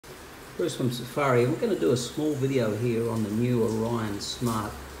Bruce from Safiery. We're going to do a small video here on the new Orion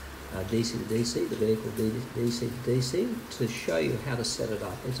Smart DC to DC, the vehicle DC to DC, to show you how to set it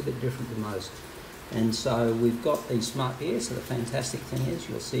up. It's a bit different than most. And so we've got these smart gears. So the fantastic thing is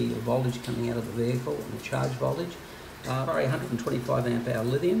you'll see your voltage coming out of the vehicle and the charge voltage. Sorry, 125 amp hour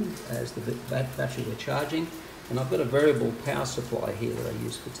lithium as the battery we're charging. And I've got a variable power supply here that I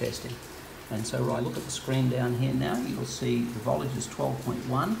use for testing. And so right, look at the screen down here now. You'll see the voltage is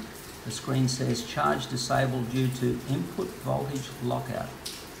 12.1. The screen says charge disabled due to input voltage lockout.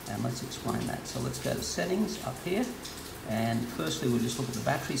 And let's explain that. So let's go to settings up here. And firstly, we'll just look at the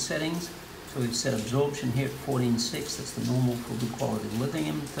battery settings. So we've set absorption here at 14.6. That's the normal for good quality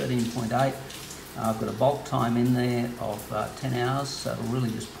lithium. 13.8. I've got a bulk time in there of 10 hours. So it'll really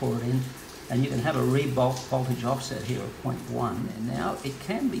just pour it in. And you can have a re-bulk voltage offset here of 0.1. And now it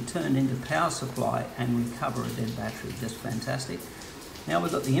can be turned into power supply and recover a dead battery. Just fantastic. Now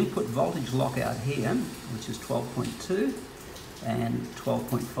we've got the input voltage lockout here, which is 12.2 and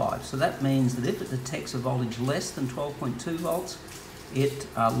 12.5. So that means that if it detects a voltage less than 12.2 volts, it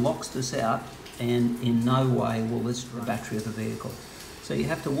locks this out, and in no way will this the battery of the vehicle. So you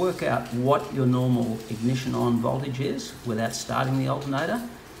have to work out what your normal ignition on voltage is without starting the alternator.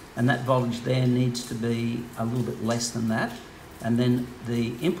 And that voltage there needs to be a little bit less than that. And then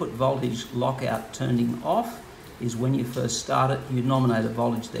the input voltage lockout turning off is when you first start it. You nominate a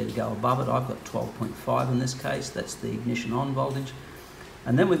voltage there to go above it. I've got 12.5 in this case. That's the ignition on voltage.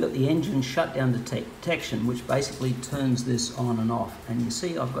 And then we've got the engine shutdown detection, which basically turns this on and off. And you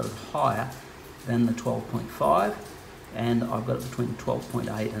see I've got it higher than the 12.5, and I've got it between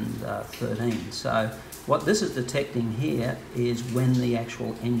 12.8 and 13. So what this is detecting here is when the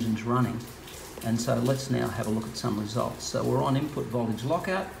actual engine's running. And so let's now have a look at some results. So we're on input voltage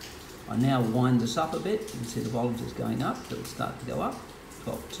lockout. I now wind this up a bit. You can see the voltage is going up. It'll start to go up.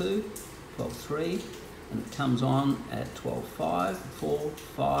 12.2, 12.3, and it comes on at 12.5, 4,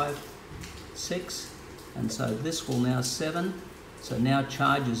 5, 6. And so this will now 7. So now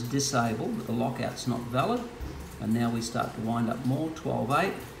charge is disabled, but the lockout's not valid. And now we start to wind up more,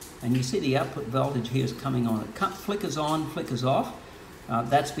 12.8. And you see the output voltage here is coming on. It flickers on, flickers off.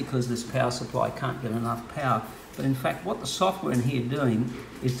 That's because this power supply can't get enough power. But in fact, what the software in here doing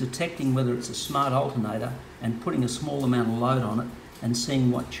is detecting whether it's a smart alternator and putting a small amount of load on it and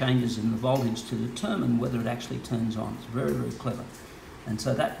seeing what changes in the voltage to determine whether it actually turns on. It's very, very clever. And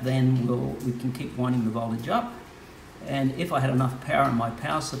so that then we can keep winding the voltage up. And if I had enough power in my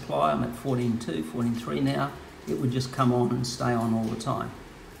power supply, I'm at 14.2, 14.3 now, it would just come on and stay on all the time.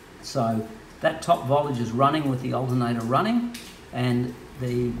 So that top voltage is running with the alternator running, and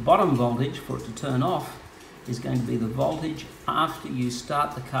the bottom voltage for it to turn off is going to be the voltage after you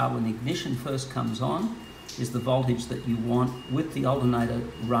start the car. When the ignition first comes on is the voltage that you want with the alternator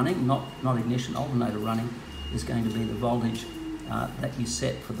running, not ignition, alternator running is going to be the voltage that you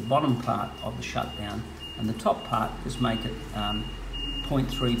set for the bottom part of the shutdown, and the top part, just make it 0.3,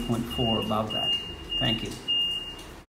 0.4 above that. Thank you.